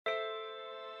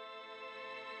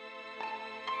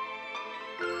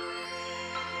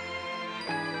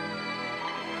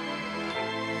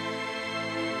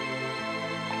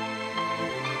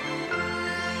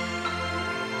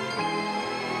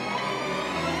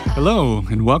Hello,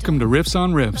 and welcome to Riffs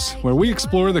on Riffs, where we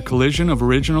explore the collision of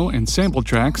original and sample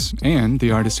tracks and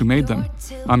the artists who made them.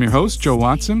 I'm your host, Joe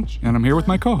Watson, and I'm here with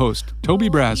my co-host, Toby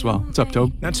Braswell. What's up,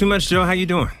 Toby? Not too much, Joe. How you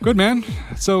doing? Good, man.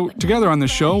 So, together on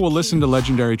this show, we'll listen to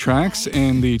legendary tracks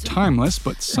and the timeless,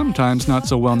 but sometimes not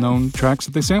so well-known tracks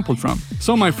that they sampled from.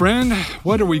 So, my friend,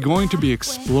 what are we going to be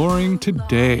exploring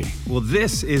today? Well,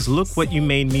 this is Look What You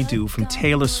Made Me Do from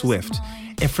Taylor Swift.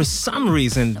 And for some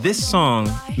reason, this song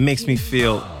makes me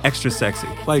feel extra sexy.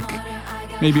 Like,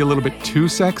 maybe a little bit too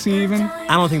sexy, even?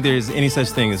 I don't think there's any such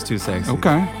thing as too sexy.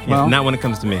 Okay, well. Not when it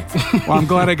comes to me. Well, I'm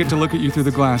glad I get to look at you through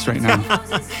the glass right now.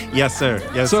 Yes, sir.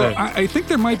 Yes, sir. So I think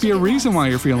there might be a reason why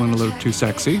you're feeling a little too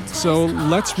sexy. So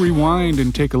let's rewind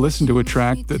and take a listen to a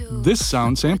track that this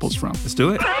sound samples from. Let's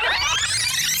do it.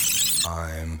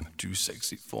 I'm too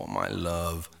sexy for my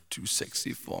love. Too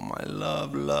sexy for my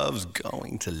love. Love's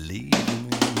going to leave me.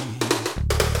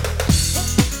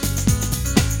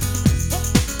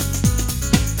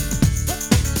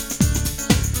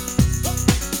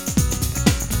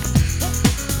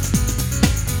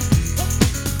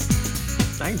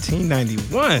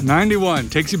 1991. 91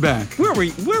 takes you back. Where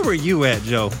were you at,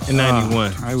 Joe, in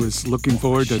 91? I was looking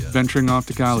forward to venturing off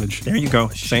to college. There you go.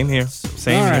 Same here.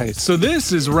 Same All here. right, so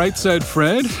this is Right Said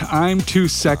Fred, I'm Too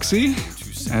Sexy,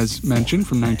 as mentioned,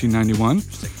 from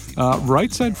 1991.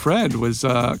 Right Said Fred was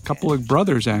a couple of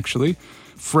brothers, actually.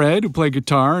 Fred, who played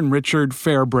guitar, and Richard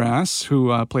Fairbrass,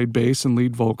 who played bass and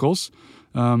lead vocals.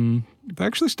 They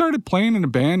actually started playing in a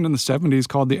band in the 70s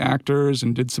called The Actors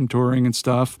and did some touring and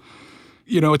stuff.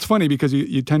 You know, it's funny because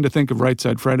you tend to think of Right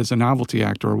Said Fred as a novelty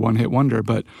act or a one-hit wonder,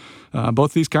 but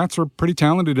both these cats were pretty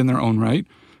talented in their own right.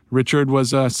 Richard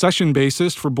was a session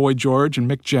bassist for Boy George and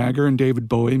Mick Jagger and David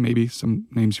Bowie, maybe some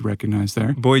names you recognize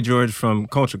there. Boy George from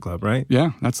Culture Club, right?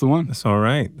 Yeah, that's the one. That's all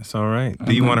right. That's all right.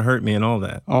 Do You Want to Hurt Me and all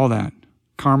that? All that.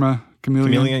 Karma,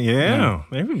 Chameleon. Yeah.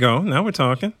 There we go. Now we're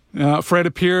talking. Fred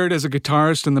appeared as a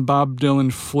guitarist in the Bob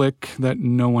Dylan flick that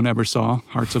no one ever saw,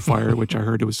 Hearts of Fire, which I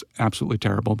heard it was absolutely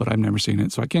terrible, but I've never seen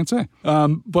it, so I can't say.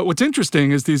 But what's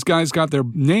interesting is these guys got their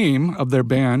name of their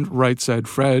band, Right Said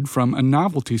Fred, from a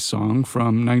novelty song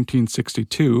from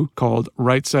 1962 called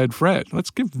Right Said Fred. Let's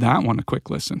give that one a quick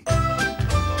listen.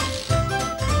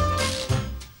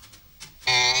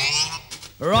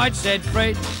 Right said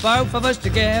Fred, both of us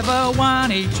together,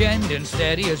 one each end and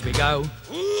steady as we go.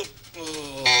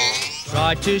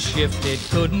 Tried to shift it,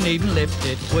 couldn't even lift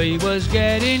it. We was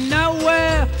getting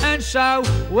nowhere, and so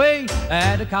we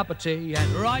had a cup of tea,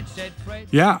 and Right said Fred.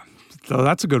 Yeah, so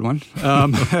that's a good one.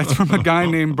 That's from a guy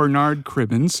named Bernard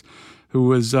Cribbins, who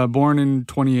was born in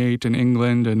 28 in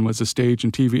England and was a stage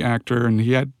and TV actor, and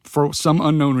he had, for some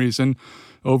unknown reason,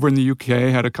 over in the UK,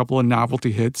 had a couple of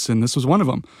novelty hits, and this was one of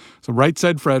them. So Right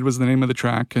Said Fred was the name of the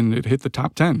track, and it hit the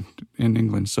top 10 in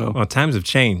England. So, well, times have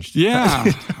changed.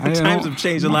 Yeah. Times have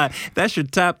changed a lot. That's your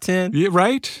top 10? Yeah,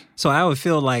 right? So I would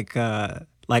feel like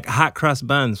hot crust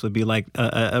buns would be like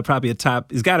probably a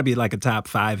top, it's got to be like a top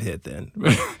 5 hit then.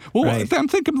 Well, right? I'm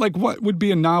thinking like what would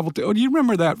be a novelty? Oh, do you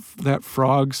remember that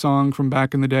frog song from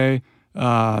back in the day?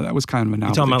 That was kind of a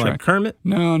novelty You talking about track. like Kermit?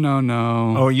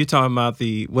 No. Or are you talking about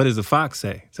what does the fox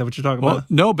say? Is that what you're talking about?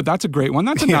 No, but that's a great one.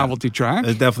 That's a novelty track.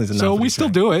 It definitely is a novelty So we track. still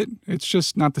do it. It's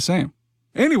just not the same.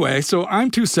 Anyway, so I'm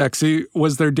Too Sexy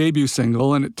was their debut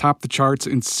single, and it topped the charts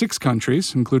in 6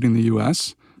 countries, including the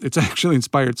U.S. It's actually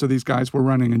inspired. So these guys were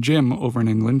running a gym over in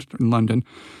England, in London.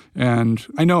 And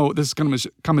I know this is going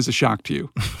to come as a shock to you,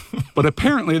 but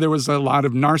apparently there was a lot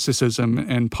of narcissism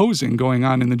and posing going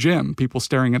on in the gym, people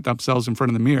staring at themselves in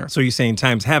front of the mirror. So you're saying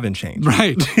times haven't changed.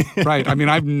 Right, right. I mean,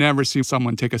 I've never seen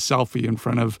someone take a selfie in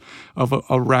front of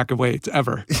a rack of weights,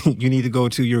 ever. You need to go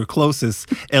to your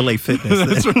closest LA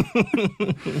Fitness. That's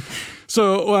right.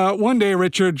 So one day,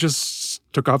 Richard just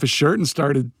took off his shirt and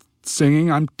started singing,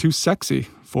 I'm Too Sexy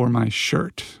for My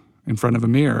Shirt, in front of a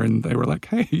mirror. And they were like,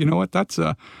 hey, you know what? That's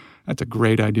a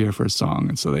great idea for a song.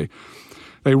 And so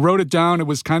they wrote it down. It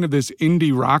was kind of this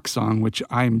indie rock song, which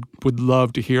I would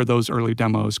love to hear those early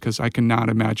demos because I cannot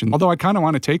imagine. Although I kind of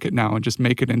want to take it now and just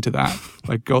make it into that,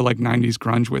 like go like 90s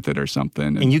grunge with it or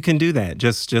something. And you can do that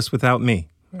just without me.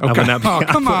 Okay. I would not be,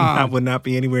 come on. I would not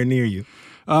be anywhere near you.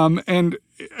 And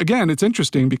again, it's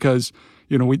interesting because,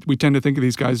 you know, we tend to think of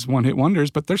these guys as one-hit wonders,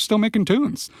 but they're still making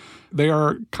tunes. They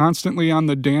are constantly on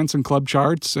the dance and club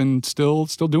charts and still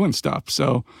doing stuff.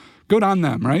 So good on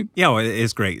them, right? Yeah, well,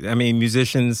 it's great. I mean,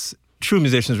 true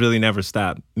musicians really never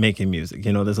stop making music.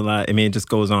 You know, there's a lot, I mean, it just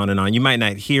goes on and on. You might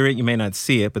not hear it, you may not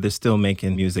see it, but they're still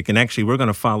making music. And actually, we're going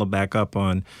to follow back up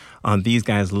on these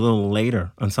guys a little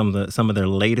later on some of their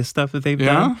latest stuff that they've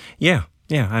done. Yeah.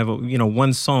 Yeah, I have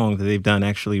one song that they've done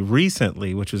actually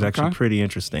recently, which was actually pretty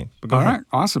interesting. But go ahead. All right,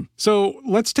 awesome. So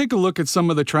let's take a look at some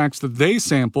of the tracks that they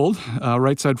sampled.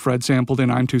 Right Said Fred sampled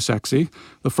in I'm Too Sexy.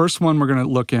 The first one we're going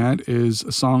to look at is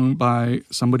a song by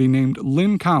somebody named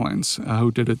Lynn Collins,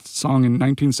 who did a song in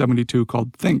 1972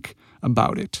 called Think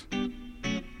About It.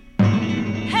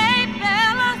 Hey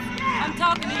fellas, I'm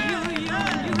talking to you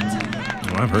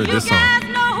too. Oh, I've heard this song. You guys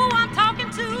know who I'm talking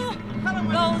to.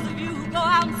 Those of you who go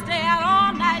out and stay out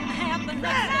all night and have the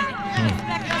next day.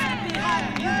 Expect us to be home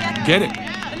when you Get it.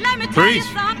 But let me tell you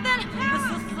something. The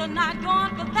sisters are not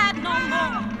going for that no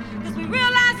more. Because we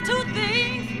realized two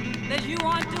things. That you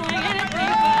aren't doing anything for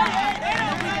us. And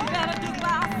that we can better do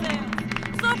for ourselves.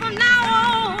 So from now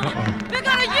on, we're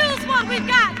going to use what we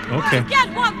got. Okay. To get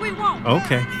what we want.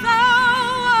 Okay. So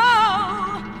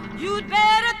you'd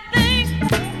better think.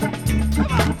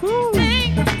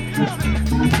 Think.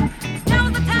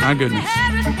 My goodness.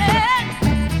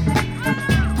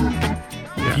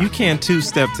 If you can't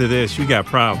two-step to this, you got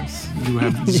problems. You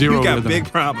have zero You got rhythm. big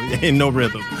problems and no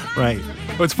rhythm. Right.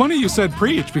 Well, it's funny you said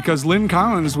preach because Lynn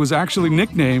Collins was actually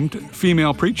nicknamed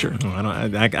Female Preacher,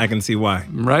 I can see why.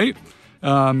 right? She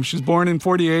was born in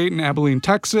 1948 in Abilene,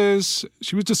 Texas.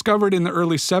 She was discovered in the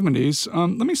early 1970s.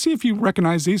 Let me see if you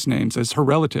recognize these names as her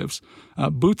relatives.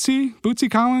 Bootsy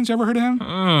Collins, you ever heard of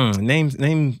him?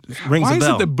 Name rings Why a is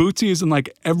bell. it that Bootsy is in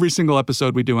like every single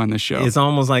episode we do on this show? It's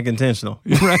almost like intentional.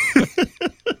 Right.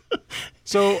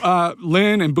 So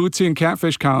Lynn and Bootsy and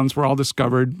Catfish Collins were all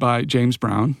discovered by James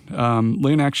Brown.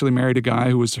 Lynn actually married a guy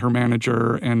who was her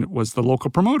manager and was the local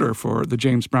promoter for the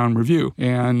James Brown Review.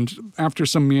 And after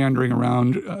some meandering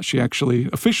around, she actually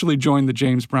officially joined the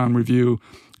James Brown Review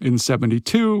in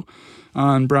 1972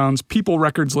 on Brown's People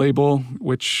Records label,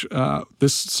 which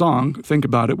this song, Think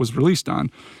About It, was released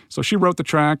on. So she wrote the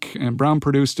track and Brown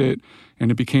produced it, and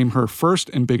it became her first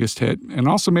and biggest hit, and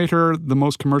also made her the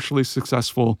most commercially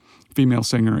successful female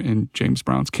singer in James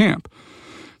Brown's camp.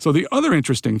 So the other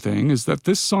interesting thing is that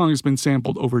this song has been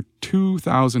sampled over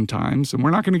 2,000 times, and we're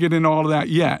not going to get into all of that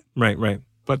yet. Right.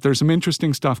 But there's some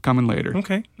interesting stuff coming later.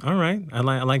 Okay. All right. I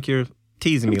like your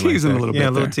teasing me. Teasing like that. a little Yeah, bit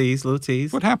a little there. tease, little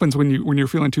tease. What happens when you're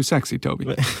feeling too sexy,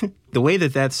 Toby? The way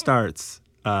that starts,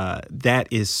 that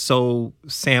is so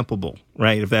sampleable,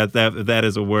 right? If that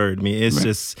is a word. I mean, it's Right.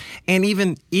 just, and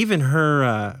even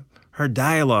her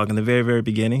dialogue in the very, very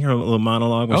beginning, her little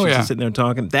monologue when she's just sitting there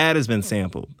talking, that has been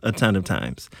sampled a ton of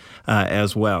times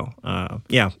as well.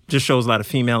 Just shows a lot of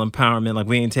female empowerment. Like,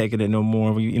 we ain't taking it no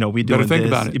more. We doing Better think this.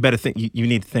 about it. You better think. You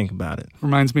need to think about it.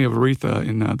 Reminds me of Aretha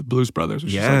in the Blues Brothers.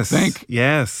 Which Yes. is like, think.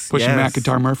 Yes. Pushing yes.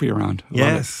 McIntyre Murphy around. Love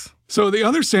it. Yes. So the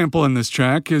other sample in this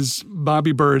track is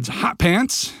Bobby Bird's Hot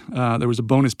Pants. There was a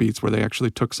bonus beats where they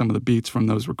actually took some of the beats from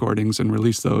those recordings and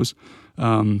released those.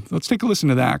 Let's take a listen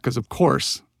to that because, of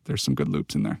course, there's some good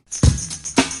loops in there.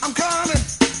 I'm coming,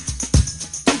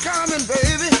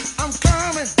 baby, I'm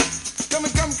coming,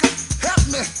 come, help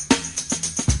me.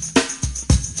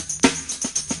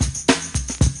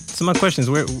 So my question is,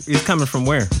 where he's coming from?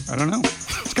 Where? I don't know.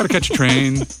 It's got to catch a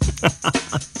train.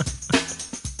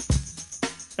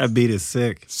 That beat is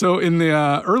sick. So in the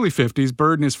early 50s,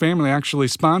 Bird and his family actually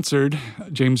sponsored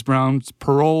James Brown's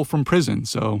parole from prison.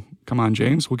 So come on,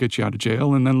 James, we'll get you out of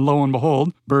jail. And then lo and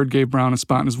behold, Bird gave Brown a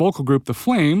spot in his vocal group, The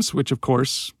Flames, which, of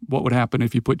course, what would happen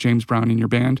if you put James Brown in your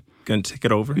band? Gonna take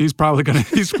it over. He's probably going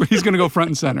to he's going to go front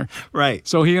and center. Right.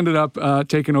 So he ended up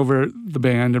taking over the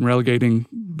band and relegating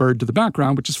Bird to the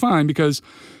background, which is fine because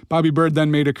Bobby Bird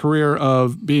then made a career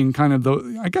of being kind of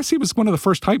I guess he was one of the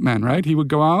first hype men, right? He would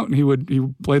go out and he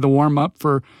would play the warm-up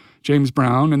for James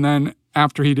Brown, and then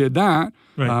after he did that,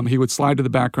 Right. he would slide to the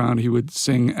background. He would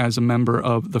sing as a member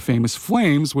of the famous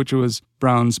Flames, which was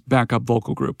Brown's backup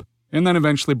vocal group. And then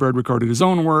eventually Bird recorded his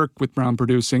own work with Brown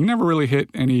producing. Never really hit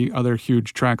any other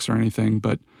huge tracks or anything,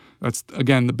 but that's,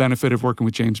 again, the benefit of working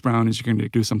with James Brown is you're going to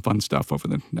do some fun stuff over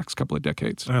the next couple of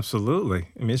decades. Absolutely.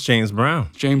 I mean, it's James Brown.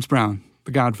 James Brown,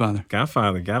 the Godfather.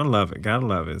 Godfather. Gotta love it. Gotta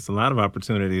love it. It's a lot of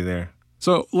opportunity there.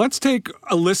 So let's take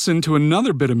a listen to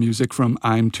another bit of music from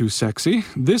I'm Too Sexy.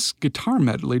 This guitar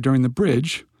medley during the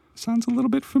bridge sounds a little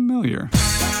bit familiar.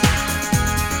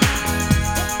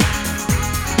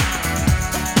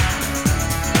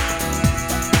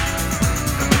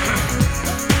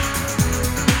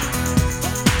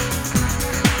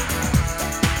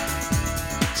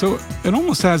 So it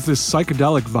almost has this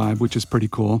psychedelic vibe, which is pretty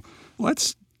cool.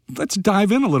 Let's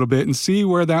dive in a little bit and see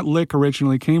where that lick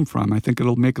originally came from. I think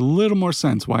it'll make a little more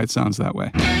sense why it sounds that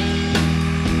way.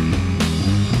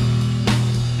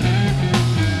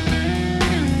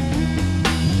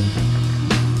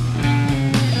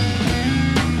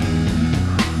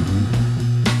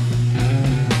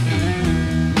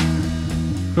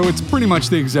 So it's pretty much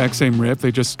the exact same riff.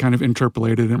 They just kind of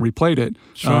interpolated and replayed it.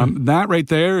 Sure. That right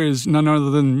there is none other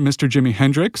than Mr. Jimi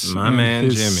Hendrix. My man,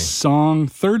 his Jimmy. Song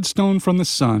Third Stone from the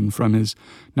Sun from his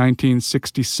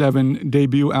 1967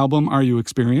 debut album, Are You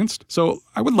Experienced? So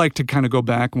I would like to kind of go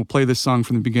back and we'll play this song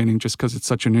from the beginning just because it's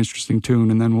such an interesting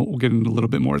tune, and then we'll get into a little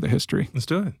bit more of the history. Let's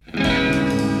do it.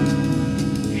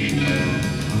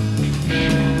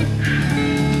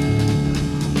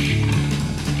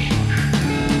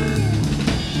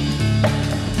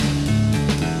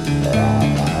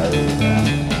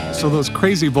 So those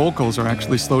crazy vocals are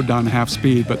actually slowed down to half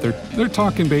speed, but they're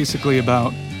talking basically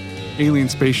about alien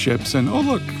spaceships and, oh,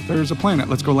 look, there's a planet.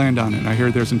 Let's go land on it. I hear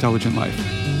there's intelligent life.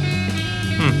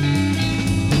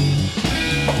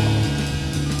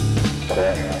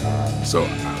 So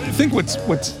I think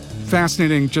what's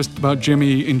fascinating just about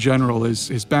Jimmy in general is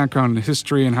his background and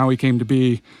history and how he came to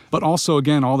be, but also,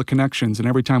 again, all the connections. And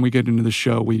every time we get into the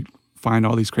show, we find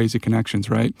all these crazy connections,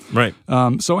 right? Right.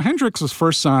 So Hendrix was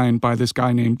first signed by this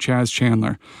guy named Chas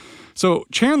Chandler. So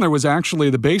Chandler was actually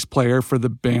the bass player for the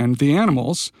band The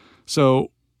Animals.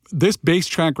 So this bass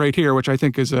track right here, which I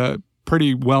think is a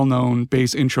pretty well-known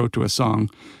bass intro to a song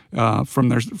from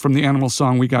the Animals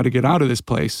song, We Gotta Get Out of This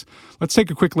Place. Let's take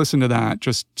a quick listen to that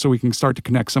just so we can start to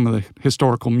connect some of the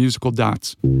historical musical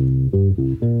dots.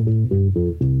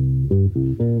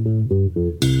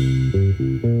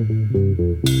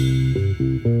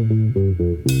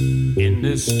 In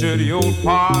this dirty old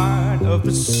part of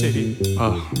the city.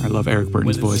 Oh, I love Eric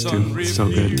Burton's voice too. It's so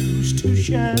good. To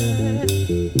shine.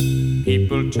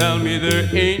 People tell me there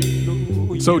ain't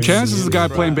no So Chas is the guy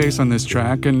playing bass on this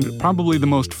track, and probably the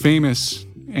most famous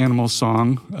Animals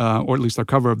song, or at least their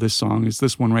cover of this song, is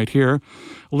this one right here.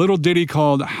 A little ditty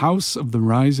called House of the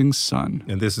Rising Sun.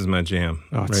 And this is my jam.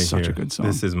 Oh, it's right such here. a good song.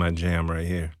 This is my jam right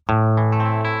here.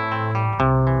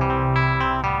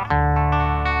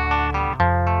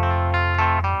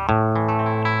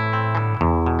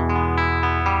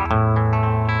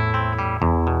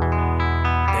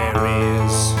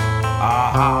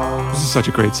 This is such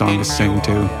a great song to sing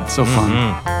too. It's so fun.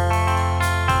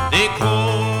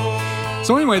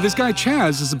 So anyway, this guy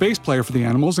Chas is a bass player for the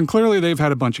Animals, and clearly they've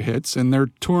had a bunch of hits, and they're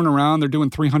touring around. They're doing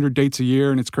 300 dates a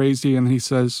year, and it's crazy. And he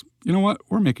says, you know what?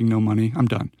 We're making no money. I'm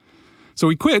done. So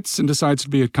he quits and decides to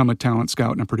become a talent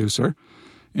scout and a producer.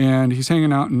 And he's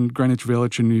hanging out in Greenwich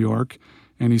Village in New York,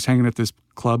 and he's hanging at this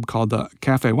club called the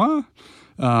Cafe Wa.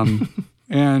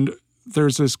 And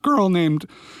there's this girl named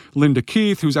Linda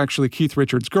Keith, who's actually Keith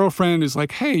Richards' girlfriend, is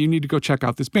like, hey, you need to go check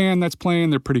out this band that's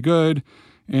playing. They're pretty good.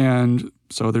 And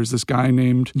so there's this guy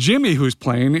named Jimmy who's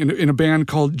playing in a band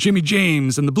called Jimmy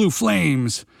James and the Blue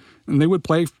Flames. And they would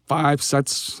play 5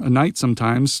 sets a night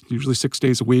sometimes, usually 6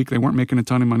 days a week. They weren't making a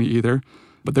ton of money either.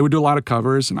 But they would do a lot of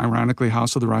covers, and ironically,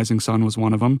 House of the Rising Sun was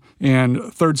one of them. And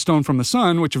Third Stone from the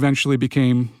Sun, which eventually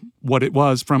became what it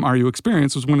was from Are You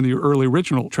Experienced, was one of the early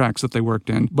original tracks that they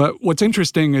worked in. But what's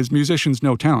interesting is musicians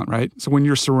know talent, right? So when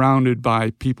you're surrounded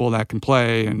by people that can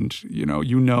play and, you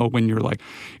know when you're like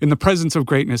in the presence of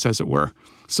greatness, as it were.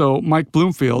 So Mike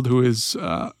Bloomfield, who is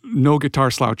no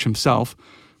guitar slouch himself,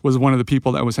 was one of the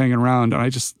people that was hanging around. And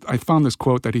I found this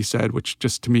quote that he said, which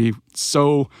just to me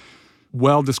so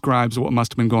well describes what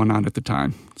must have been going on at the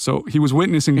time. So he was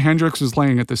witnessing Hendrix was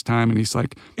playing at this time, and he's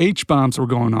like, H-bombs were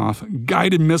going off,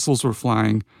 guided missiles were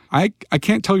flying. I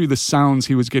can't tell you the sounds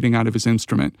he was getting out of his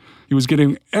instrument. He was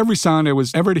getting every sound I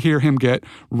was ever to hear him get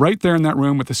right there in that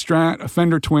room with a Strat, a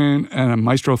Fender Twin, and a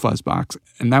Maestro fuzz box.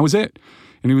 And that was it.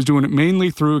 And he was doing it mainly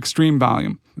through extreme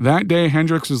volume. That day,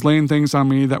 Hendrix was laying things on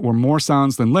me that were more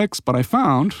sounds than licks, but I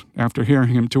found, after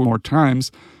hearing him 2 more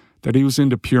times, that he was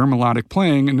into pure melodic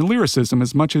playing and lyricism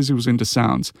as much as he was into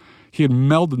sounds. He had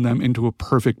melded them into a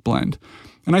perfect blend.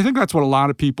 And I think that's what a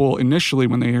lot of people initially,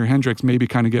 when they hear Hendrix, maybe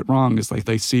kind of get wrong, is like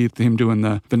they see him doing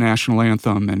the national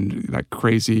anthem and that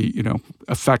crazy,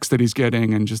 effects that he's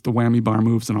getting and just the whammy bar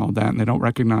moves and all that. And they don't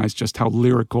recognize just how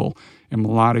lyrical and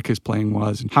melodic his playing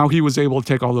was and how he was able to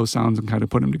take all those sounds and kind of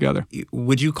put them together.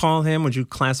 Would you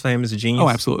classify him as a genius? Oh,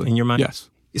 absolutely. In your mind? Yes.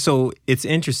 So it's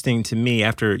interesting to me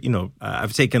after,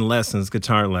 I've taken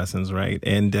guitar lessons, right?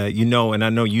 And, and I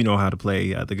know you know how to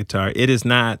play the guitar. It is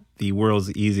not the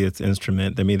world's easiest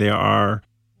instrument. I mean, there are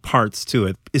parts to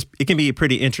it. It can be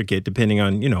pretty intricate depending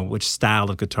on, which style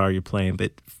of guitar you're playing.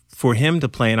 But for him to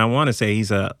play, and I want to say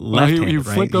he's a left-handed, he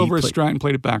right? flicked over his Strat and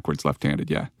played it backwards, left-handed,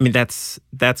 yeah. I mean, that's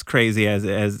crazy as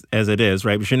it is,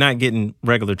 right? But you're not getting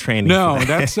regular training. No,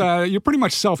 that's you're pretty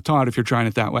much self-taught if you're trying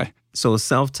it that way. So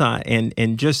self-taught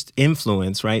and just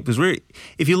influence, right? Because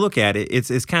if you look at it,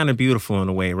 it's kind of beautiful in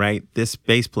a way, right? This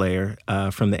bass player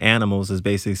from the Animals is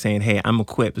basically saying, hey, I'm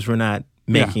equipped because we're not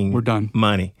making we're done.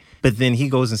 money. But then he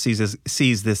goes and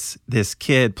sees this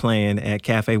kid playing at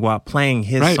Cafe WAP playing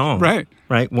his song.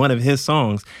 Right? One of his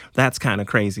songs. That's kind of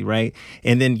crazy, right?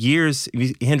 And then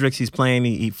Hendrix, he's playing,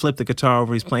 he flipped the guitar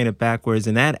over, he's playing it backwards,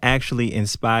 and that actually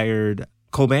inspired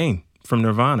Cobain from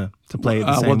Nirvana to play it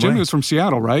the same way. Well, Jimmy was from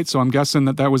Seattle, right? So I'm guessing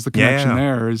that was the connection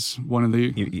there is one of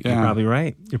the... You're probably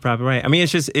right. You're probably right. I mean,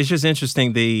 it's just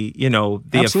interesting the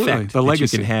effect the legacy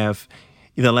that you can have,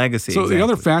 the legacy. So the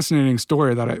other fascinating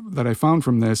story that I found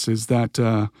from this is that,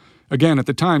 again, at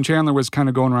the time, Chandler was kind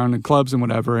of going around in clubs and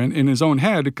whatever, and in his own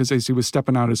head, because as he was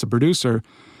stepping out as a producer,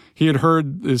 he had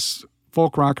heard this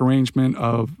folk rock arrangement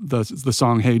of the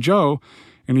song Hey Joe,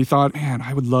 and he thought, man,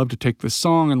 I would love to take this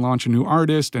song and launch a new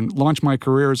artist and launch my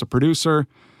career as a producer.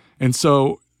 And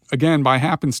so, again, by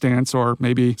happenstance or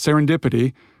maybe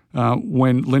serendipity,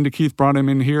 when Linda Keith brought him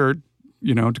in here,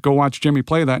 to go watch Jimmy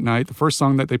play that night, the first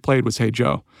song that they played was Hey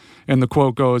Joe. And the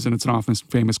quote goes, and it's an often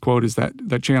famous quote, is that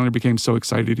Chandler became so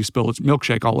excited he spilled his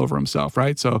milkshake all over himself,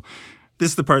 right? So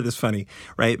this is the part that's funny,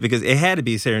 right? Because it had to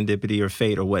be serendipity or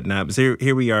fate or whatnot. But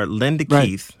here we are, Linda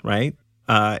Keith, right?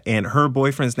 And her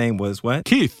boyfriend's name was what?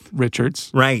 Keith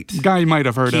Richards. Right. Guy you might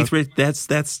have heard of.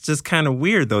 That's just kind of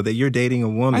weird, though, that you're dating a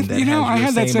woman that has your I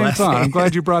had that same thought. I'm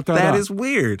glad you brought that up. That is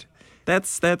weird.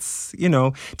 That's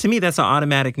to me, that's an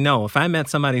automatic no. If I met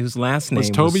somebody whose last name was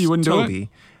Toby, you wouldn't Toby,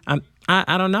 do it?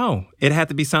 I don't know. It had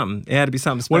to be something. It had to be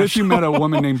something special. What if you met a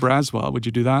woman named Braswell? Would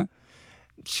you do that?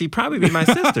 She'd probably be my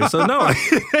sister, so no.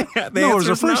 No, it was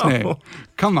her first name.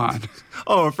 Come on.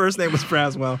 Oh, her first name was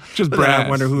Braswell. Just Braz. I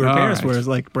wonder who her parents were. It's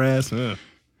like Braz.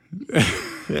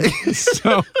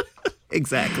 So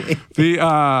exactly.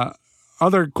 The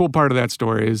other cool part of that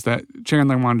story is that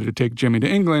Chandler wanted to take Jimmy to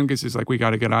England because he's like, we got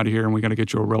to get out of here and we got to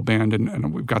get you a real band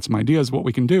and we've got some ideas what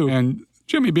we can do. And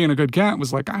Jimmy, being a good cat,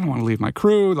 was like, I don't want to leave my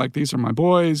crew. Like, these are my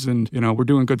boys and, we're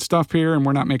doing good stuff here and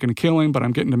we're not making a killing, but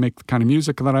I'm getting to make the kind of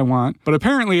music that I want. But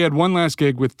apparently he had one last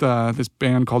gig with this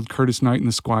band called Curtis Knight and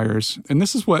the Squires. And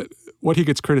this is what he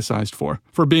gets criticized for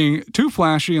being too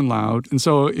flashy and loud. And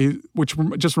so, which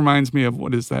just reminds me of,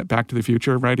 what is that, Back to the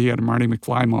Future, right? He had a Marty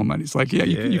McFly moment. He's like,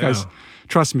 you guys,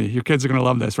 trust me, your kids are going to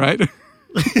love this, right?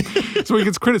 So he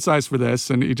gets criticized for this,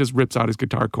 and he just rips out his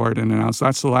guitar cord and announced,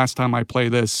 that's the last time I play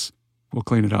this, we'll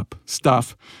clean it up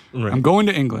stuff. Right. I'm going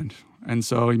to England. And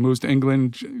so he moves to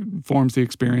England, forms the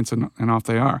Experience, and off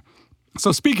they are.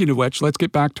 So speaking of which, let's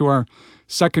get back to our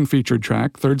second featured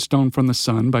track, Third Stone from the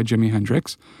Sun by Jimi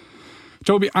Hendrix.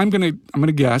 Toby, I'm gonna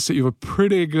guess that you have a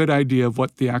pretty good idea of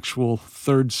what the actual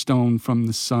third stone from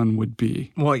the sun would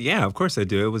be. Well, yeah, of course I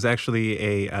do. It was actually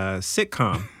a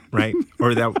sitcom, right?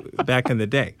 Or that back in the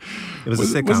day, it was a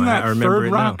sitcom. Wasn't that I remember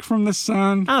Third Rock from the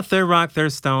Sun? Third Rock,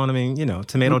 Third Stone. I mean,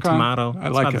 tomato, tomato. I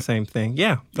like it. The same thing.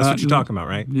 Yeah, that's what you're talking about,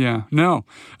 right? Yeah. No,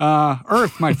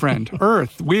 Earth, my friend,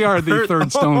 Earth. We are the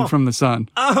third stone from the sun.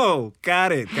 Oh,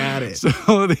 got it.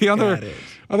 So the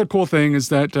other cool thing is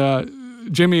that.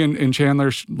 Jimmy and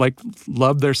Chandler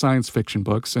loved their science fiction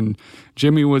books, and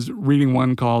Jimmy was reading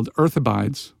one called Earth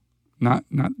Abides, not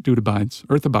Dude Abides,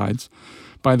 Earth Abides,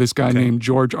 by this guy named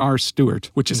George R.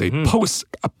 Stewart, which is a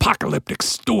post-apocalyptic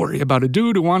story about a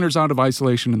dude who wanders out of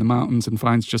isolation in the mountains and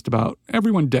finds just about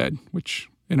everyone dead, which,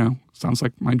 sounds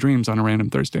like my dreams on a random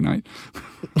Thursday night.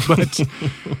 But...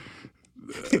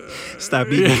 Stop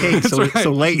eating cake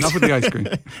so late. Enough with the ice cream.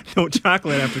 No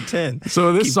chocolate after 10.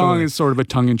 So this song is sort of a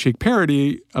tongue-in-cheek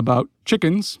parody about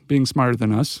chickens being smarter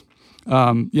than us.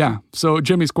 So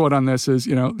Jimmy's quote on this is,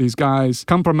 these guys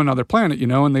come from another planet,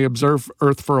 and they observe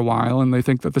Earth for a while, and they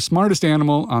think that the smartest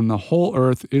animal on the whole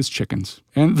Earth is chickens.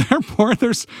 And therefore,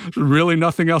 there's really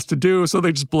nothing else to do, so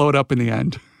they just blow it up in the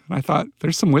end. And I thought,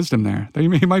 there's some wisdom there. He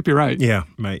might be right. Yeah,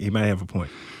 he might have a point.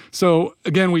 So,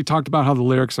 again, we talked about how the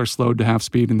lyrics are slowed to half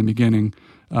speed in the beginning,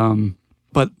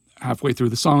 but halfway through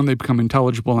the song, they become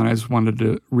intelligible, and I just wanted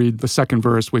to read the second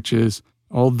verse, which is,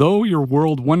 although your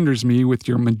world wonders me with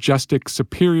your majestic,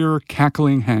 superior,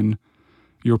 cackling hen,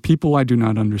 your people I do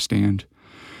not understand.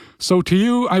 So to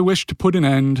you I wish to put an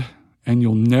end, and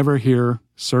you'll never hear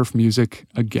surf music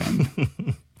again.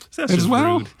 That's just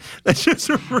rude. That's just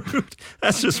rude.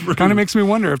 That's just rude. Kind of makes me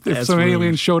wonder if some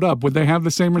aliens showed up, would they have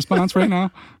the same response right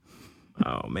now?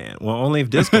 Oh, man. Well, only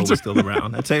if disco was still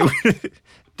around. I tell you,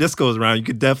 disco's around, you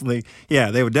could definitely,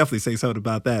 they would definitely say something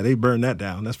about that. They burn that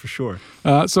down, that's for sure.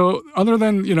 So other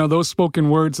than, those spoken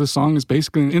words, the song is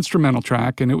basically an instrumental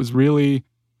track, and it was really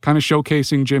kind of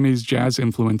showcasing Jimmy's jazz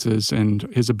influences and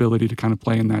his ability to kind of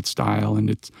play in that style, and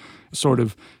it's sort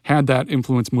of had that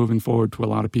influence moving forward to a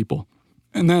lot of people.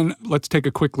 And then let's take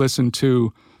a quick listen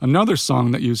to another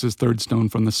song that uses Third Stone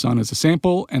from the Sun as a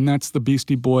sample, and that's the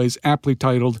Beastie Boys' aptly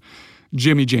titled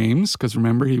Jimmy James, because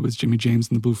remember, he was Jimmy James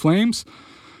and the Blue Flames,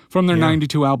 from their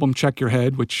 92 album, Check Your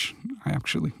Head, which I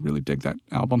actually really dig that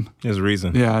album. There's a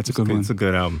reason. Yeah, it's a good one. It's a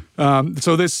good album.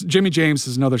 So this Jimmy James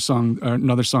is another song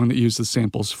that uses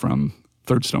samples from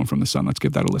Third Stone from the Sun. Let's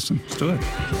give that a listen. Let's do it.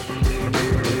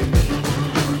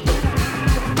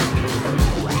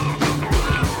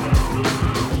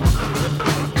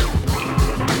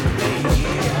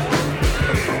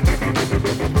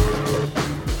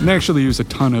 And they actually use a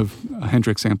ton of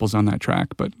Hendrix samples on that track,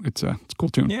 but it's a cool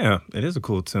tune. Yeah, it is a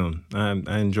cool tune.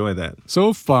 I enjoy that.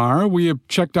 So far, we have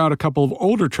checked out a couple of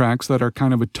older tracks that are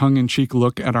kind of a tongue-in-cheek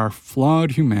look at our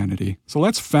flawed humanity. So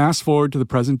let's fast forward to the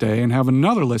present day and have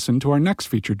another listen to our next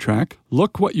featured track,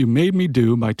 Look What You Made Me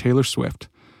Do by Taylor Swift,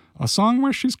 a song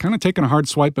where she's kind of taken a hard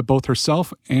swipe at both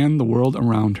herself and the world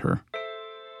around her.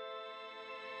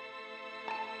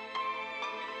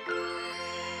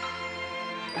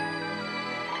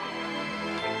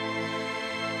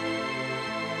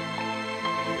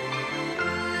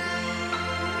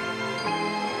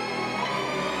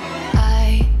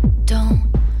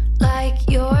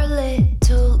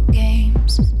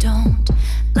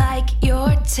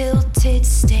 Tilted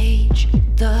stage,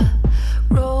 the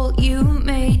role you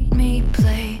made me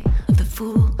play of the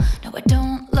fool. No, I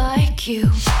don't like you.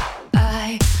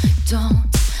 I don't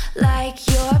like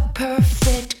your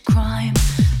perfect crime.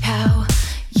 How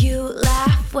you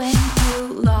laugh when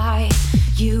you lie.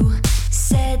 You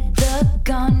said the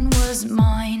gun was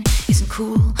mine. Isn't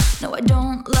cool. No, I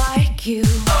don't like you.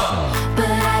 But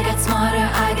I got smarter,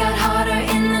 I got harder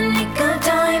in the nick of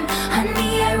time.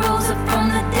 Honey, I rose up from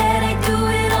the dead. I do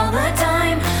it all the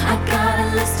time. I got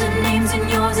a list of names and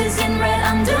yours is in red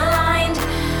underlined.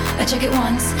 I check it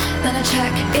once, then I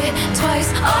check it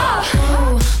twice.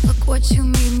 Oh, look what you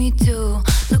made me do.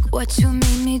 Look what you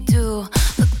made me do.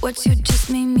 Look what you just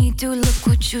made me do. Look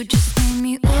what you just made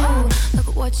me. Ooh,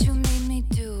 look what you made me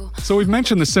do. So we've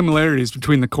mentioned the similarities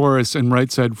between the chorus and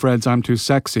Right Said Fred's I'm Too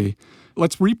Sexy.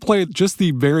 Let's replay just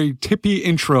the very tippy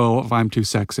intro of I'm Too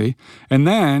Sexy. And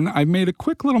then I made a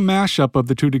quick little mashup of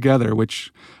the two together,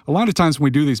 which a lot of times when we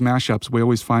do these mashups, we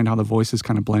always find how the voices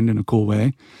kind of blend in a cool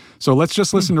way. So let's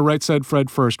just listen to Right Said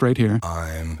Fred first right here.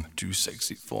 I'm too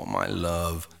sexy for my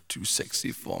love, too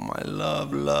sexy for my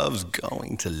love, love's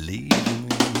going to leave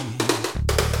me.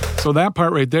 So that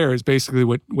part right there is basically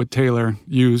what Taylor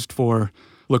used for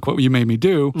Look What You Made Me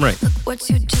Do. Right. Look what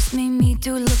you just made me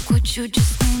do. Look what you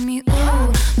just made me.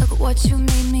 Ooh, look what you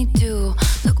made me do.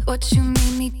 Look what you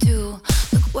made me do.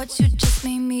 Look what you just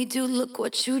made me do. Look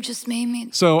what you just made me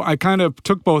do. So I kind of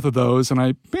took both of those and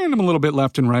I banned them a little bit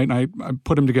left and right, and I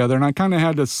put them together, and I kind of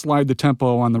had to slide the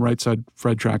tempo on the Right Said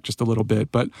Fred track just a little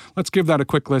bit. But let's give that a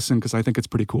quick listen because I think it's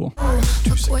pretty cool.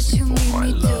 Look what you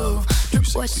made me do. Look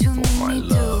what you made me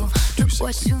do. Look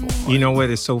what you made me do. You know what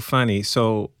is so funny?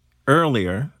 So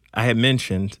earlier, I had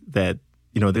mentioned that,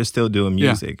 they're still doing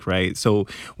music, right? So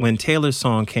when Taylor's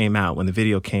song came out, when the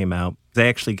video came out, they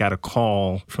actually got a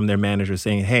call from their manager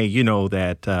saying, hey,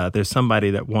 that there's somebody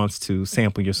that wants to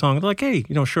sample your song. They're like, hey,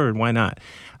 sure, why not?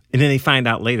 And then they find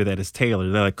out later that it's Taylor.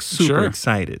 They're like super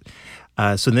excited.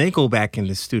 So then they go back in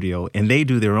the studio and they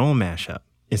do their own mashup.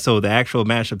 And so the actual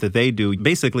mashup that they do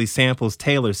basically samples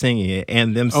Taylor singing it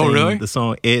and them singing the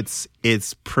song. It's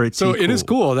pretty So cool. It is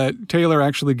cool that Taylor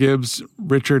actually gives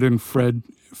Richard and Fred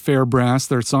Fairbrass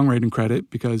their songwriting credit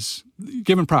because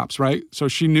given props, right? So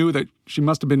she knew that she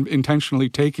must have been intentionally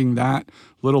taking that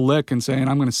little lick and saying,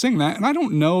 I'm going to sing that. And I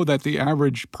don't know that the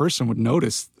average person would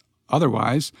notice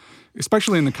otherwise,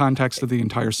 especially in the context of the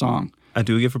entire song. I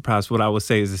do give her props. What I would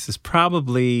say is this is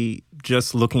probably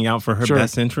just looking out for her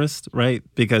best interest, right?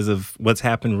 Because of what's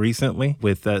happened recently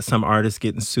with some artists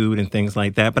getting sued and things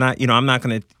like that. But I'm not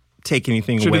going to take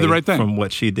anything away from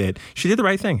what she did. She did the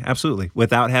right thing, absolutely,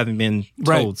 without having been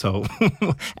told so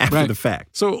after the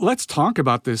fact. So let's talk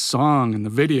about this song and the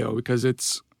video because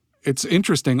it's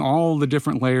interesting, all the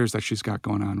different layers that she's got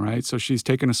going on, right? So she's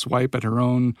taken a swipe at her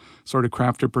own sort of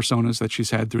crafted personas that she's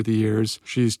had through the years.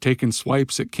 She's taken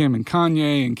swipes at Kim and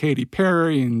Kanye and Katy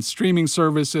Perry and streaming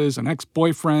services and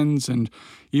ex-boyfriends and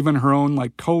even her own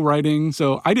co-writing.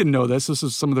 So I didn't know this. This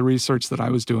is some of the research that I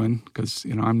was doing because,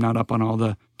 I'm not up on all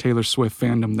the Taylor Swift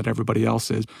fandom that everybody else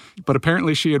is. But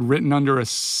apparently she had written under a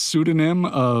pseudonym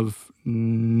of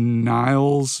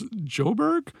Niles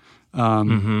Joberg.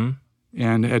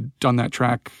 And had done that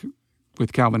track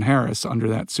with Calvin Harris under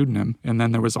that pseudonym. And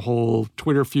then there was a whole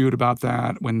Twitter feud about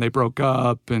that when they broke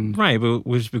up. And right, but it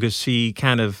was because she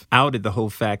kind of outed the whole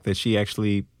fact that she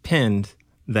actually penned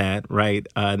that, right?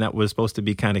 And that was supposed to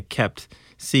be kind of kept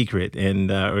secret and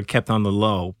or kept on the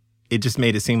low. It just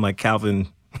made it seem like Calvin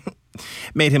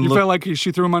made him You look. felt like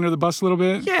she threw him under the bus a little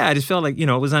bit? Yeah, I just felt like, it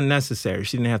was unnecessary.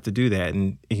 She didn't have to do that.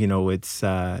 And, it's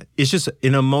just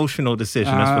an emotional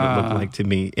decision. That's what it looked like to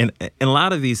me. And in a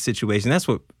lot of these situations, that's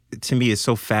what, to me, is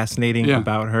so fascinating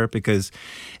about her, because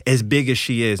as big as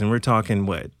she is, and we're talking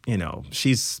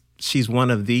she's one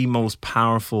of the most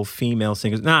powerful female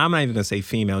singers. No, I'm not even going to say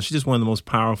female. She's just one of the most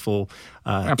powerful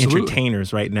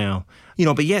entertainers right now.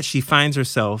 But yet she finds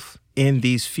herself in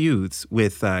these feuds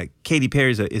with Katy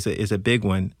Perry is a big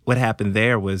one. What happened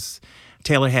there was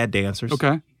Taylor had dancers.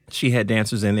 Okay. She had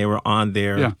dancers, and they were on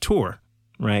their tour,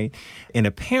 right? And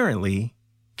apparently,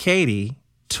 Katy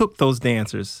took those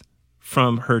dancers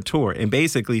from her tour and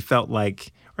basically felt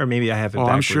like, or maybe I have it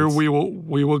backwards. I'm sure we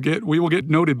will get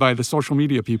noted by the social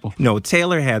media people. No,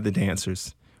 Taylor had the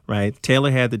dancers, right?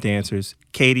 Taylor had the dancers.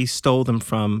 Katy stole them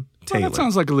from Taylor. Well, that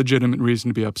sounds like a legitimate reason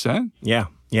to be upset. Yeah.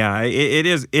 It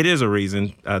is a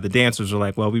reason. The dancers were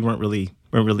like, well, we weren't really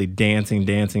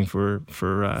dancing for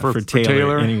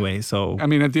Taylor anyway. So I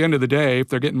mean, at the end of the day, if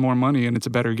they're getting more money and it's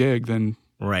a better gig, then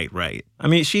right. I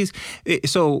mean,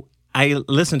 so I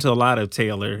listen to a lot of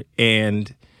Taylor,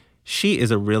 and she is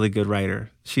a really good writer.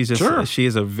 She is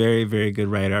a very, very good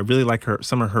writer. I really like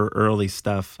some of her early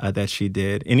stuff that she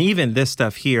did. And even this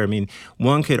stuff here, I mean,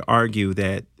 one could argue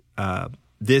that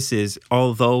this is,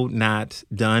 although not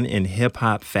done in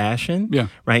hip-hop fashion,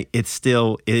 right, it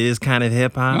is kind of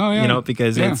hip-hop,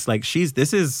 because it's like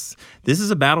this is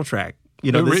a battle track.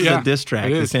 This is a diss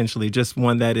track, essentially, just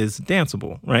one that is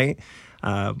danceable, right?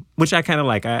 Which I kind of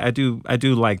like. I do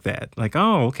like that. Like,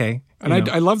 oh, okay. And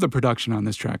I love the production on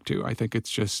this track too. I think it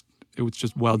was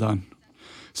just well done.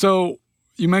 So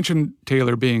you mentioned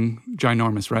Taylor being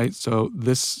ginormous, right? So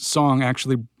this song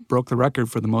actually broke the record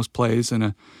for the most plays in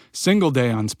a single day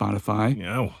on Spotify.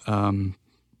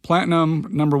 Platinum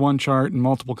 #1 chart in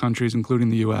multiple countries, including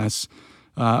the U.S.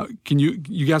 Can you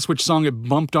guess which song it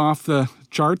bumped off the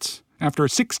charts after a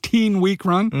 16-week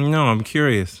run? No, I'm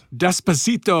curious.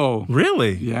 Despacito.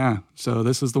 Really? Yeah. So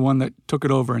this is the one that took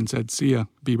it over and said, "See ya,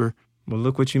 Bieber." Well,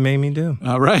 look what you made me do.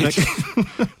 Right.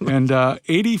 And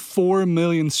 84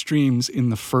 million streams in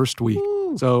the first week.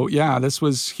 Ooh. So, yeah, this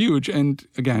was huge. And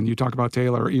again, you talk about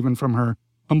Taylor, even from her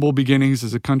humble beginnings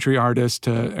as a country artist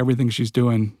to everything she's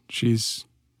doing, she's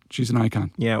an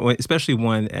icon. Yeah, well, especially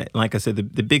one, like I said,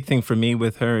 the big thing for me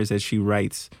with her is that she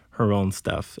writes her own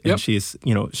stuff. And she is a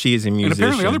musician. And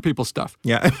apparently other people's stuff.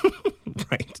 Yeah,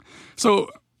 right. So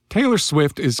Taylor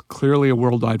Swift is clearly a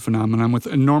worldwide phenomenon with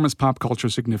enormous pop culture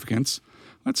significance.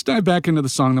 Let's dive back into the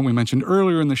song that we mentioned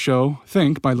earlier in the show,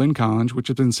 Think, by Lynn Collins, which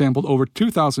has been sampled over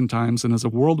 2,000 times and is a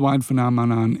worldwide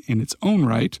phenomenon in its own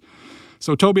right.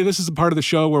 So, Toby, this is a part of the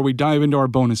show where we dive into our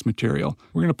bonus material.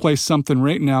 We're going to play something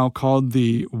right now called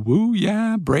the Woo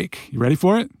Yeah Break. You ready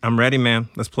for it? I'm ready, man.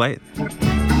 Let's play it.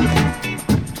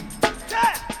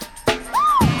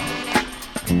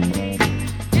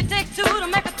 It takes two to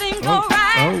make a thing go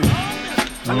right.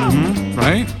 Mm-hmm.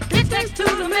 Right? It takes two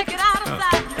to make it out of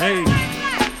sight. Hey.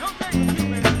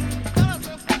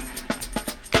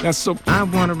 That's so. I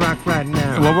want to rock right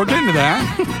now. Well, we're getting to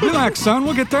that. Relax, son.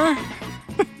 We'll get there.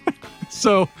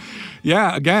 So,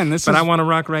 yeah, again, this is... But I want to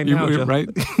rock right now, Joe. Right?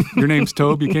 Your name's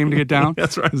Tobe. You came to get down?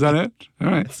 That's right. Is that it? All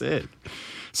right. That's it.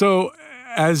 So,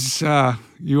 as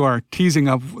you are teasing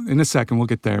up in a second, we'll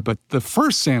get there. But the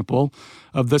first sample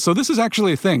of this... So this is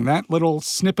actually a thing. That little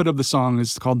snippet of the song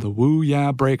is called the Woo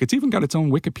Yeah Break. It's even got its own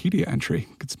Wikipedia entry.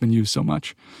 It's been used so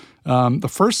much. The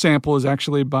first sample is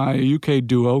actually by a UK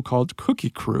duo called Cookie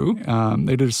Crew.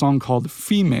 They did a song called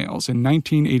Females in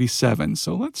 1987.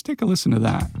 So let's take a listen to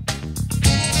that.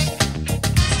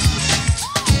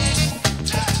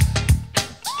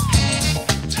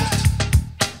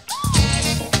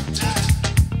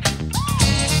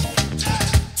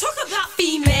 Talk about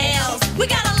females. We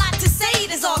got a lot to say.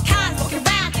 There's all kinds walking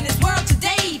around in this world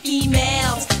today.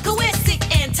 Females, go we're sick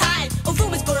and tired of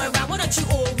rumors going around. Why don't you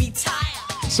all retire?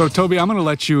 So, Toby, I'm going to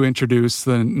let you introduce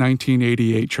the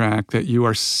 1988 track that you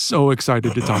are so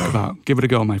excited to talk about. Give it a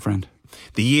go, my friend.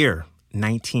 The year,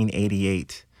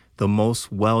 1988. The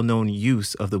most well-known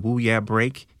use of the Woo Yeah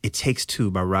Break, It Takes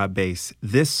Two by Rob Bass.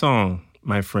 This song,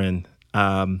 my friend,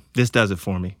 this does it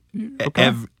for me.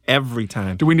 Okay. Every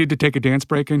time. Do we need to take a dance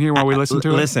break in here while we listen to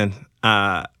it? Listen,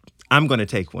 I'm going to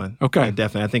take one. Okay.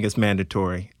 Definitely. I think it's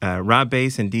mandatory. Rob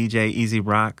Bass and DJ Easy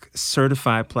Rock,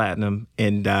 certified platinum,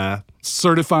 and...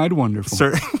 certified wonderful.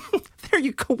 There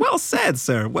you go. Well said,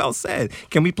 sir. Well said.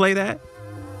 Can we play that?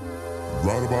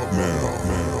 Right about now,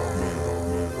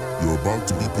 you're about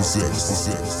to be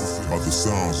possessed by the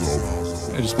sounds of...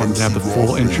 I just wanted to have the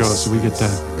full intro so we get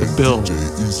the build.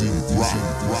 DJ Easy Rock.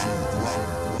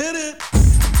 Hit it.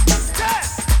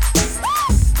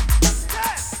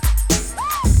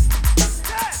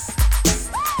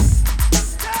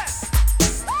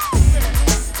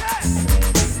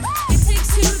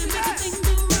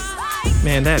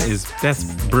 Man, that's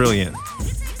brilliant.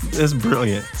 That's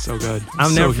brilliant. So good.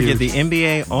 I'll never forget huge. the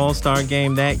NBA All-Star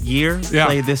game that year. Yeah.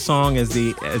 Played this song as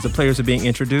the players are being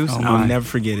introduced. Oh, I'll my. never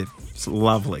forget it. It's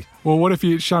lovely. Well, what if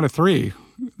you shot a 3?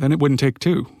 Then it wouldn't take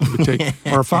 2. It would take,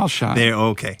 or a foul shot. There,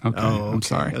 okay. Okay, I'm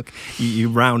sorry. Okay. You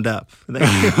round up.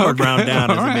 Or round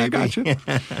down as All it right, may I got be. you.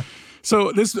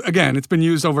 So this, again, it's been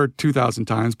used over 2,000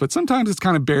 times, but sometimes it's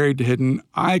kind of buried, hidden.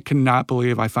 I cannot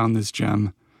believe I found this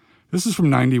gem. This is from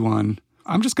 91.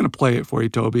 I'm just going to play it for you,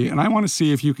 Toby, and I want to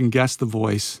see if you can guess the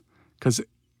voice, because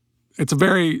it's a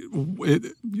very,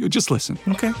 just listen.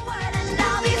 Okay.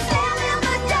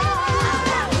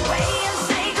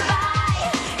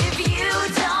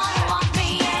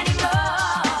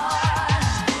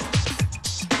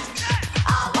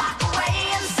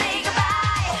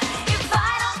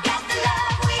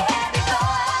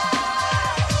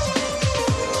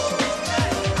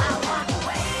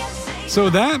 So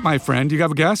that, my friend, you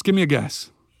have a guess? Give me a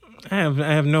guess. I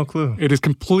have no clue. It is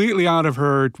completely out of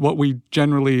what we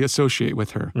generally associate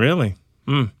with her. Really?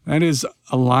 That is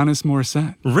Alanis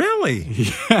Morissette. Really?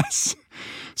 Yes.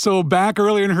 So back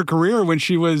earlier in her career when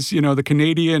she was, the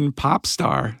Canadian pop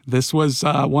star, this was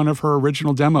one of her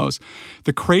original demos.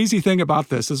 The crazy thing about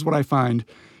this is what I find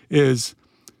is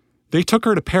they took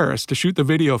her to Paris to shoot the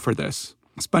video for this.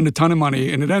 Spend a ton of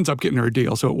money, and it ends up getting her a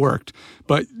deal, so it worked.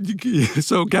 But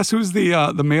so guess who's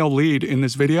the male lead in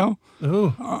this video?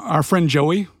 Ooh. Our friend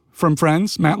Joey from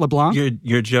Friends, Matt LeBlanc.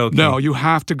 You're joking. No, you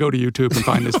have to go to YouTube and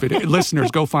find this video. Listeners,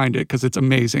 go find it because it's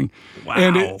amazing.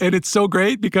 Wow. And it's so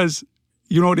great because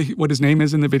you know what his name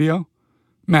is in the video?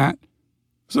 Matt.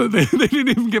 So they didn't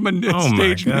even give him a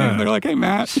stage name. They're like, hey,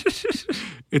 Matt.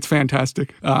 It's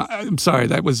fantastic. I'm sorry,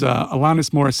 that was Alanis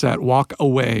Morissette, Walk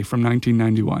Away from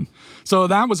 1991. So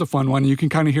that was a fun one. You can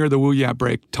kind of hear the Woo Yeah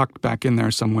break tucked back in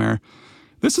there somewhere.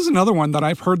 This is another one that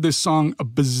I've heard this song a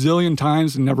bazillion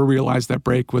times and never realized that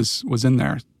break was in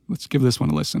there. Let's give this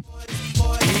one a listen.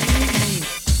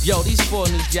 Yo, these 4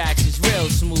 new jacks is real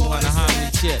smooth on the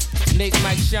harmony chip. Nate,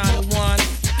 Mike, Sean, the one,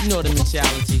 you know the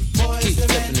mentality. Keep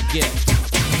flipping the gift.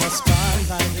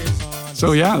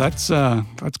 So yeah, that's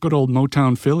good old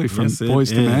Motown Philly from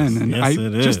Boyz II Men, and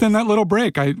just in that little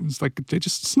break, it's like they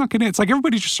just snuck it in. It's like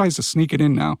everybody just tries to sneak it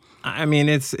in now. I mean,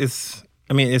 it's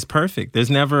perfect.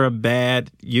 There's never a bad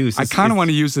use. I kind of want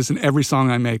to use this in every song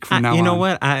I make from now on. You know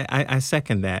what? I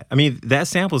second that. I mean, that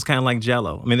sample is kind of like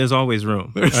Jell-O. I mean, there's always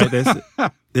room. Right?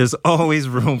 There's always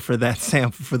room for that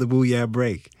sample for the Woo Yeah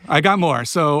break. I got more.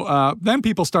 So then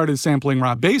people started sampling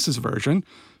Rob Bass's version.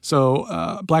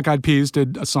 So Black Eyed Peas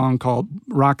did a song called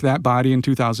Rock That Body in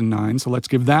 2009. So let's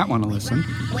give that one a listen.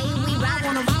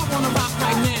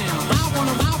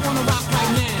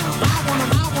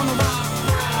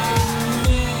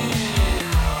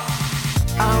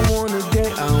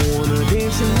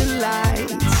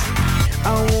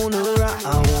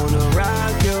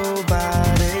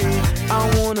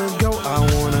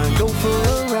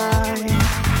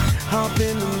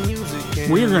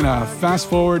 We're going to fast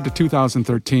forward to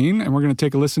 2013, and we're going to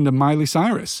take a listen to Miley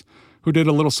Cyrus, who did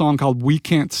a little song called We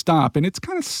Can't Stop. And it's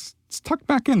kind of it's tucked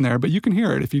back in there, but you can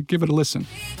hear it if you give it a listen.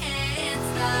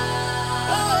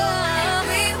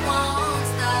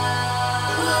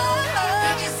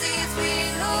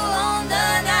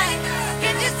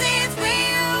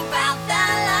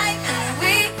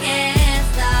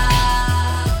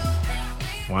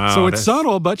 Wow. So it's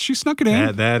subtle, but she snuck it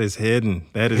in. That is hidden.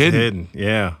 That is hidden.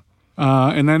 Yeah.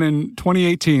 And then in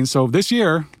 2018, so this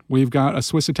year, we've got a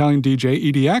Swiss-Italian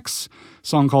DJ, EDX,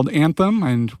 song called Anthem,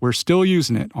 and we're still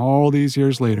using it all these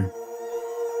years later.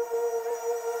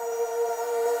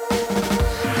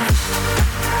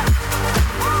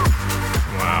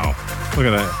 Wow. Look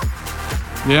at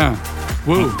that. Yeah.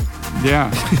 Woo. Yeah.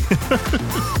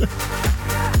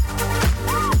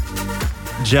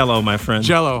 Jell-O, my friend.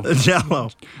 Jell-O. Jell-O.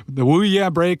 The Woo Yeah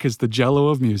break is the Jell-O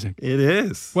of music. It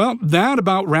is. Well, that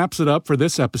about wraps it up for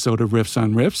this episode of Riffs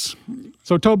on Riffs.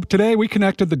 So, Tobe, today we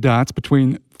connected the dots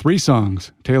between 3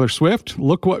 songs. Taylor Swift,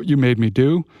 Look What You Made Me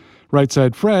Do, Right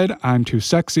Said Fred, I'm Too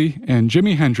Sexy, and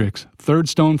Jimi Hendrix, Third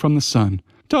Stone from the Sun.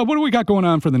 Tobe, what do we got going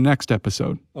on for the next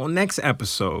episode? Well, next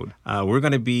episode, we're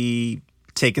going to be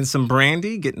taking some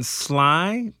brandy, getting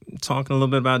sly, talking a little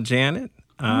bit about Janet.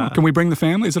 Can we bring the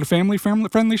family? Is it a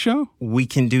family-friendly show? We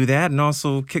can do that and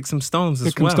also kick some stones as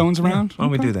well. Kick some stones around? Yeah, why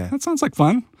don't we do that? That sounds like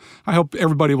fun. I hope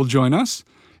everybody will join us.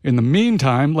 In the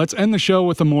meantime, let's end the show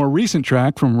with a more recent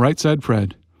track from Right Said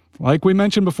Fred. Like we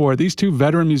mentioned before, these 2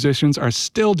 veteran musicians are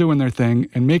still doing their thing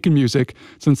and making music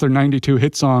since their 92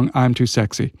 hit song, I'm Too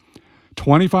Sexy.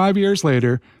 25 years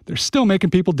later, they're still making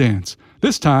people dance,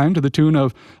 this time to the tune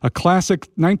of a classic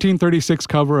 1936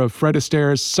 cover of Fred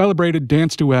Astaire's celebrated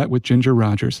dance duet with Ginger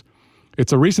Rogers.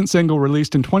 It's a recent single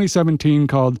released in 2017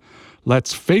 called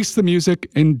Let's Face the Music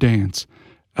and Dance,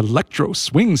 electro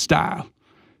swing style.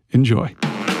 Enjoy.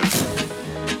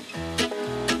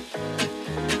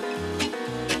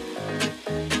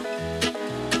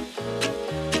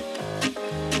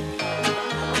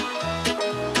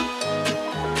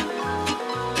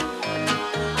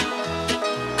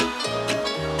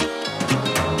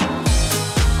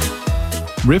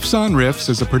 Riffs on Riffs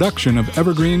is a production of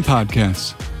Evergreen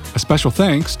Podcasts. A special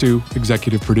thanks to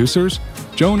executive producers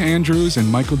Joan Andrews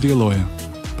and Michael D'Aloia,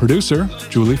 producer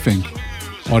Julie Fink,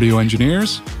 audio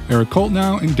engineers Eric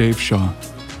Koltnow and Dave Shaw,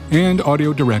 and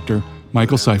audio director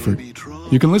Michael Seifert.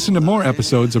 You can listen to more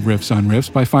episodes of Riffs on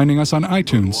Riffs by finding us on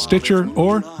iTunes, Stitcher,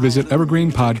 or visit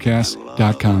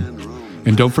evergreenpodcast.com.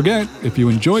 And don't forget, if you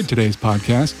enjoyed today's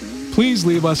podcast, please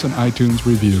leave us an iTunes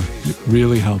review. It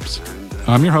really helps.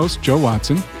 I'm your host, Joe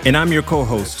Watson. And I'm your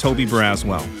co-host, Toby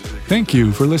Braswell. Thank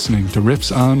you for listening to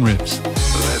Riffs on Riffs.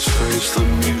 Let's face the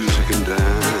music and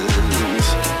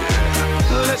dance. Yeah.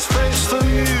 Let's face the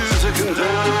music and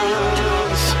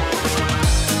dance.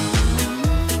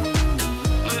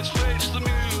 Let's face the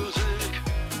music.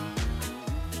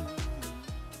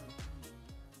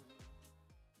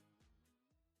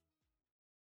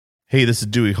 Hey, this is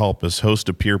Dewey Halpus, host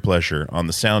of Peer Pleasure on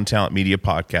the Sound Talent Media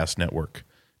Podcast Network.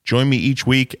 Join me each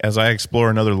week as I explore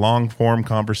another long-form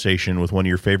conversation with one of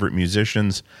your favorite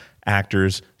musicians,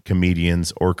 actors,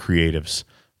 comedians, or creatives.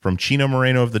 From Chino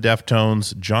Moreno of the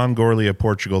Deftones, John Gorley of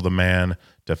Portugal the Man,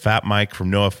 to Fat Mike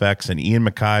from NoFX and Ian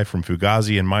MacKaye from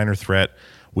Fugazi and Minor Threat,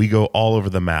 we go all over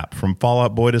the map. From Fall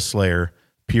Out Boy to Slayer,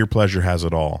 Peer Pleasure has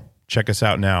it all. Check us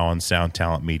out now on Sound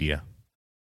Talent Media.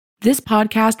 This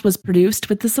podcast was produced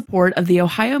with the support of the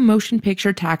Ohio Motion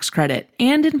Picture Tax Credit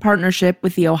and in partnership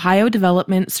with the Ohio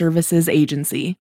Development Services Agency.